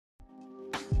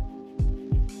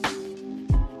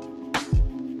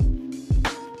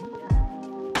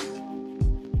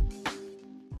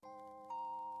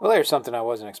Well, there's something I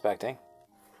wasn't expecting.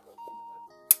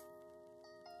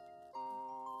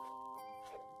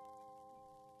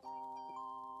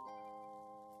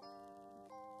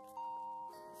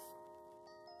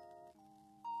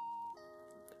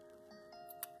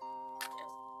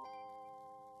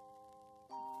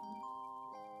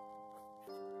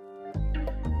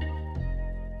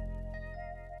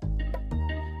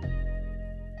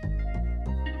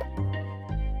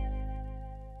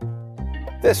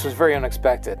 This was very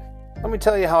unexpected. Let me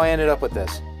tell you how I ended up with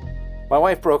this. My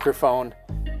wife broke her phone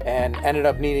and ended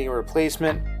up needing a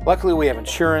replacement. Luckily, we have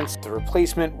insurance. The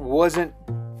replacement wasn't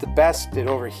the best. It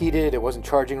overheated, it wasn't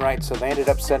charging right, so they ended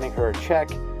up sending her a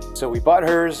check. So we bought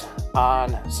hers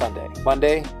on Sunday.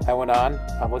 Monday, I went on.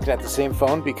 I'm looking at the same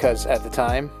phone because at the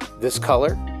time, this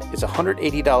color is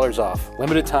 $180 off.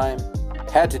 Limited time,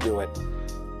 had to do it.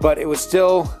 But it was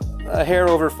still a hair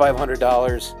over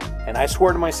 $500. And I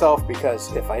swore to myself,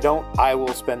 because if I don't, I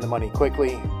will spend the money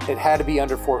quickly. It had to be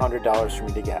under $400 for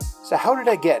me to get. So how did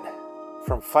I get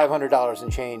from $500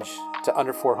 and change to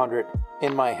under $400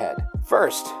 in my head?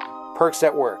 First, Perks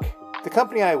at Work. The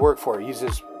company I work for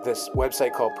uses this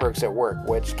website called Perks at Work,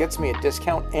 which gets me a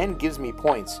discount and gives me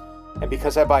points. And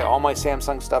because I buy all my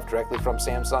Samsung stuff directly from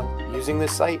Samsung using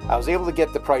this site, I was able to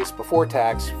get the price before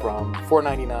tax from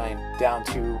 $499 down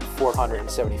to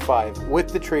 $475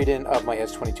 with the trade-in of my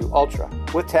S23 Ultra.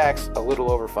 With tax, a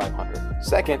little over $500.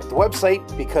 Second, the website,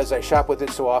 because I shop with it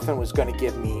so often, was going to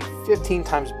give me 15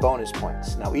 times bonus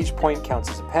points. Now each point counts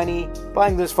as a penny.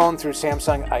 Buying this phone through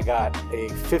Samsung, I got a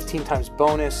 15 times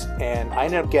bonus, and I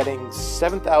ended up getting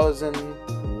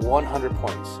 7,100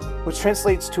 points, which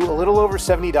translates to a little over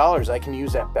 $70 I can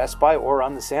use at Best Buy or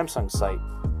on the Samsung site.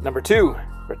 Number 2,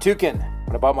 Rakuten.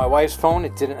 When I bought my wife's phone,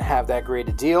 it didn't have that great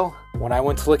a deal. When I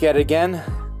went to look at it again,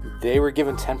 they were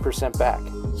giving 10% back.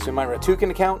 So in my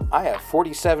Rakuten account, I have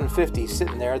 $47.50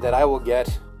 sitting there that I will get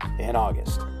in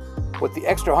August. With the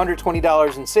extra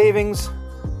 $120 in savings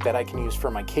that I can use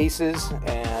for my cases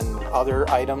and other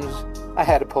items, I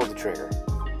had to pull the trigger.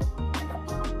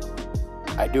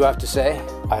 I do have to say,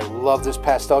 I love this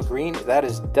pastel green. That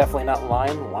is definitely not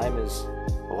lime. Lime is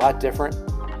a lot different.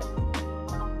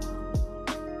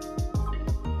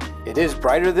 It is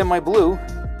brighter than my blue,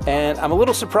 and I'm a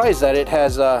little surprised that it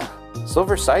has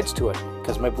silver sides to it,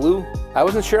 because my blue, I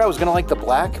wasn't sure I was gonna like the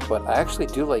black, but I actually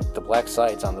do like the black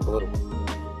sides on the blue.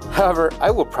 However, I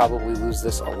will probably lose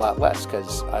this a lot less,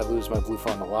 because I lose my blue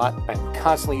phone a lot. I'm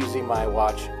constantly using my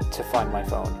watch to find my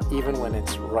phone, even when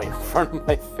it's right in front of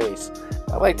my face.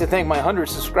 I'd like to thank my 100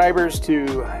 subscribers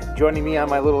to joining me on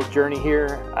my little journey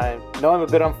here. I know I'm a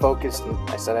bit unfocused, and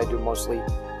I said I do mostly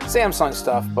Samsung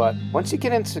stuff, but once you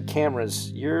get into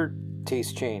cameras, your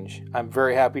tastes change. I'm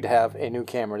very happy to have a new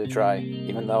camera to try,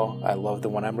 even though I love the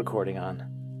one I'm recording on.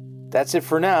 That's it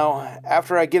for now.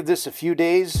 After I give this a few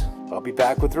days, I'll be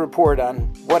back with a report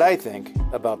on what I think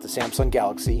about the Samsung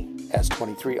Galaxy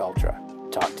S23 Ultra.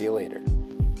 Talk to you later.